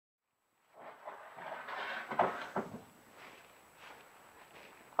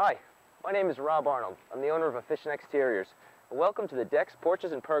Hi, my name is Rob Arnold. I'm the owner of Efficient Exteriors. Welcome to the decks,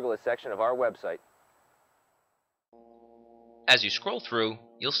 porches, and pergolas section of our website. As you scroll through,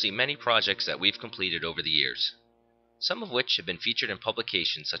 you'll see many projects that we've completed over the years, some of which have been featured in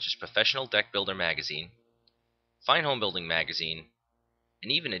publications such as Professional Deck Builder magazine, Fine Home Building magazine,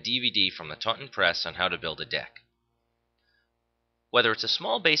 and even a DVD from the Taunton Press on how to build a deck. Whether it's a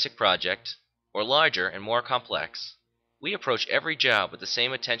small basic project or larger and more complex, we approach every job with the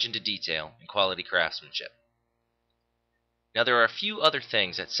same attention to detail and quality craftsmanship. Now, there are a few other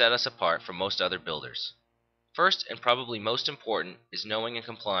things that set us apart from most other builders. First, and probably most important, is knowing and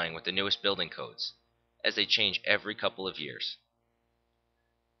complying with the newest building codes, as they change every couple of years.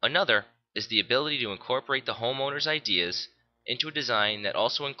 Another is the ability to incorporate the homeowner's ideas into a design that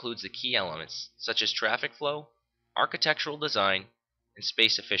also includes the key elements such as traffic flow, architectural design, and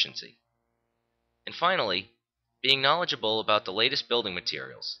space efficiency. And finally, being knowledgeable about the latest building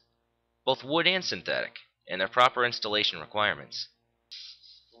materials, both wood and synthetic, and their proper installation requirements.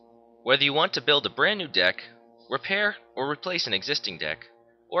 Whether you want to build a brand new deck, repair or replace an existing deck,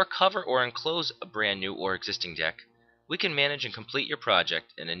 or cover or enclose a brand new or existing deck, we can manage and complete your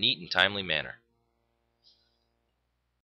project in a neat and timely manner.